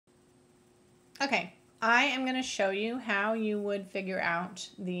Okay, I am going to show you how you would figure out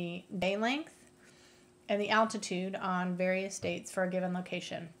the day length and the altitude on various dates for a given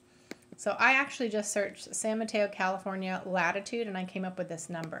location. So I actually just searched San Mateo, California latitude, and I came up with this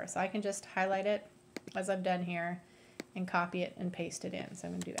number. So I can just highlight it as I've done here and copy it and paste it in. So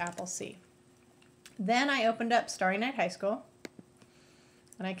I'm going to do Apple C. Then I opened up Starry Night High School,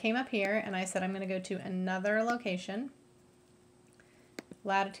 and I came up here and I said I'm going to go to another location,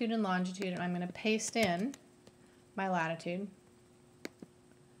 latitude and longitude, and I'm going to paste in my latitude.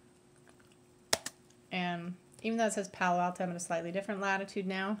 And even though it says Palo Alto, I'm at a slightly different latitude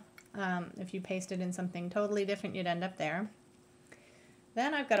now. If you pasted in something totally different, you'd end up there.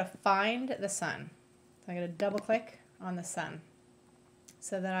 Then I've got to find the sun. So I got to double click on the sun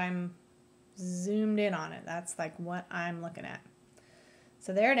so that I'm zoomed in on it. That's like what I'm looking at.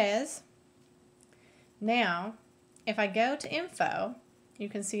 So there it is. Now, if I go to info, you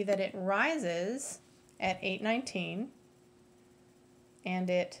can see that it rises at 8:19 and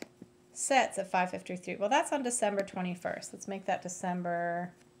it sets at 5:53. Well, that's on December 21st. Let's make that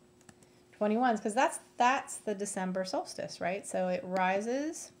December 21, because that's the December solstice, right? So it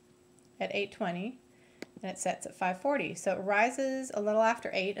rises at 8:20 and it sets at 5:40. So it rises a little after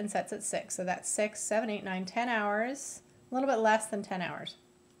 8 and sets at 6. So that's 6, 7, 8, 9, 10 hours, a little bit less than 10 hours,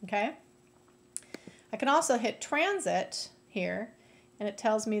 okay? I can also hit transit here, and it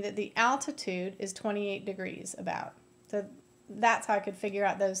tells me that the altitude is 28 degrees about. So that's how I could figure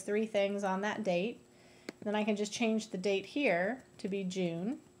out those three things on that date. Then I can just change the date here to be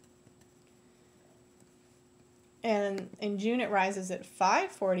June. And in June it rises at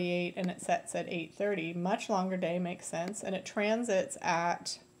 5:48 and it sets at 8:30. Much longer day, makes sense. And it transits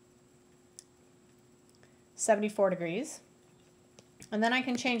at 74 degrees. And then I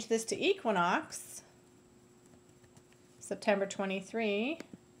can change this to equinox. September 23,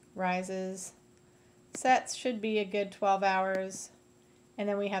 rises, sets, should be a good 12 hours. And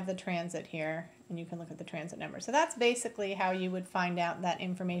then we have the transit here, and you can look at the transit number. So that's basically how you would find out that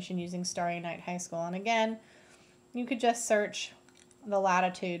information using Starry Night High School. And again, you could just search the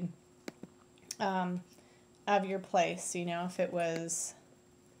latitude of your place. You know, if it was,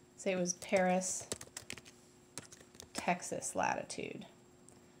 say it was Paris, Texas latitude.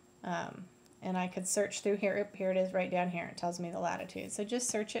 And I could search through here. Here it is right down here. It tells me the latitude. So just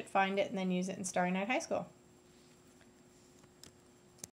search it, find it, and then use it in Starry Night High School.